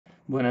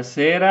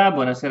Buonasera,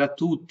 buonasera a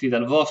tutti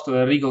dal vostro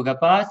Enrico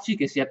Capaci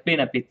che si è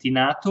appena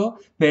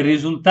pettinato per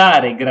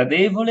risultare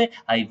gradevole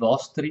ai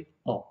vostri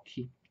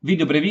occhi.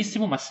 Video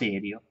brevissimo ma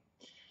serio.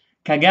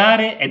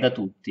 Cagare è da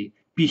tutti,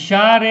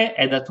 pisciare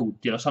è da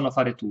tutti, lo sanno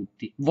fare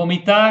tutti,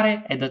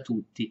 vomitare è da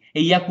tutti,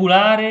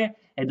 eiaculare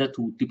è da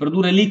tutti,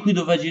 produrre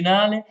liquido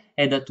vaginale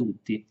è da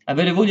tutti,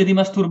 avere voglia di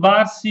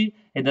masturbarsi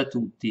è da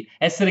tutti,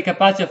 essere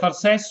capaci a far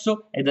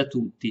sesso è da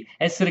tutti,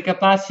 essere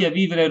capaci a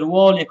vivere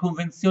ruoli e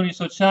convenzioni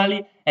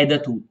sociali è da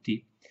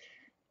tutti.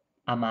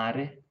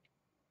 Amare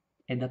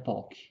è da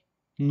pochi.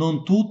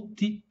 Non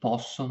tutti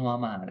possono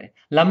amare.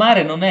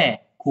 L'amare non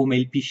è come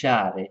il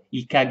pisciare,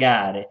 il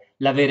cagare,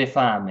 l'avere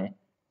fame,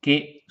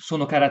 che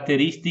sono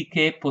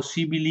caratteristiche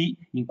possibili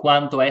in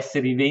quanto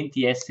esseri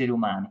viventi e esseri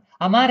umani.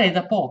 Amare è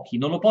da pochi,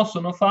 non lo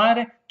possono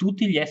fare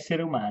tutti gli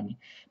esseri umani.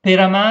 Per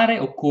amare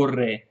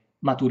occorre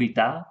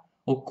maturità,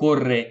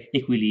 occorre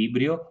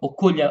equilibrio,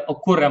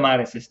 occorre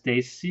amare se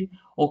stessi,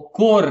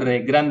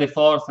 occorre grande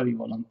forza di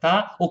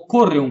volontà,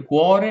 occorre un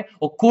cuore,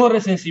 occorre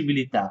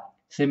sensibilità.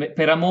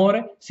 Per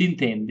amore si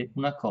intende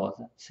una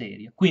cosa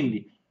seria.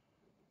 Quindi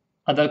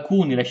ad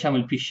alcuni lasciamo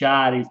il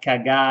pisciare, il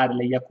cagare,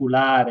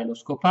 l'eiaculare, lo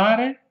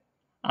scopare,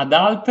 ad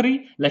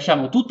altri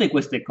lasciamo tutte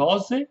queste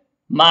cose,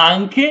 ma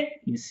anche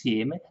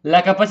insieme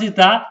la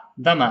capacità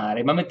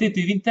d'amare. Ma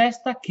mettetevi in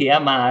testa che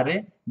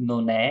amare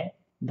non è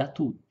da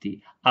tutti.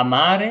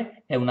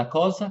 Amare è una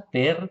cosa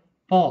per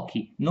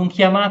pochi. Non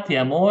chiamate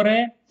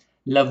amore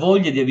la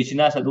voglia di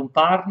avvicinarsi ad un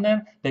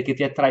partner perché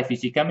ti attrae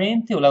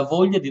fisicamente o la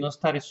voglia di non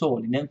stare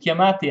soli. Non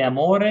chiamate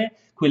amore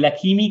quella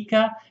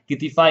chimica che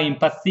ti fa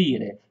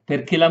impazzire,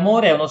 perché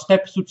l'amore è uno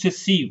step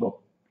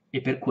successivo e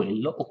per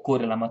quello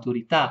occorre la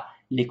maturità,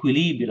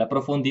 l'equilibrio, la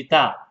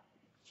profondità.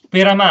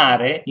 Per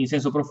amare, in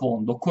senso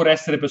profondo, occorre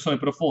essere persone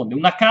profonde.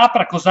 Una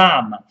capra cosa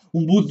ama?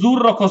 Un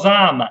buzzurro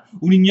cosa ama?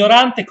 Un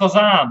ignorante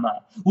cosa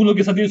ama? Uno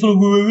che sa dire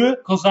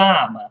solo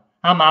cosa ama?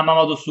 Ama a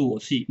modo suo,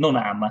 sì, non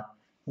ama.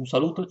 Un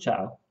saluto,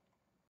 ciao.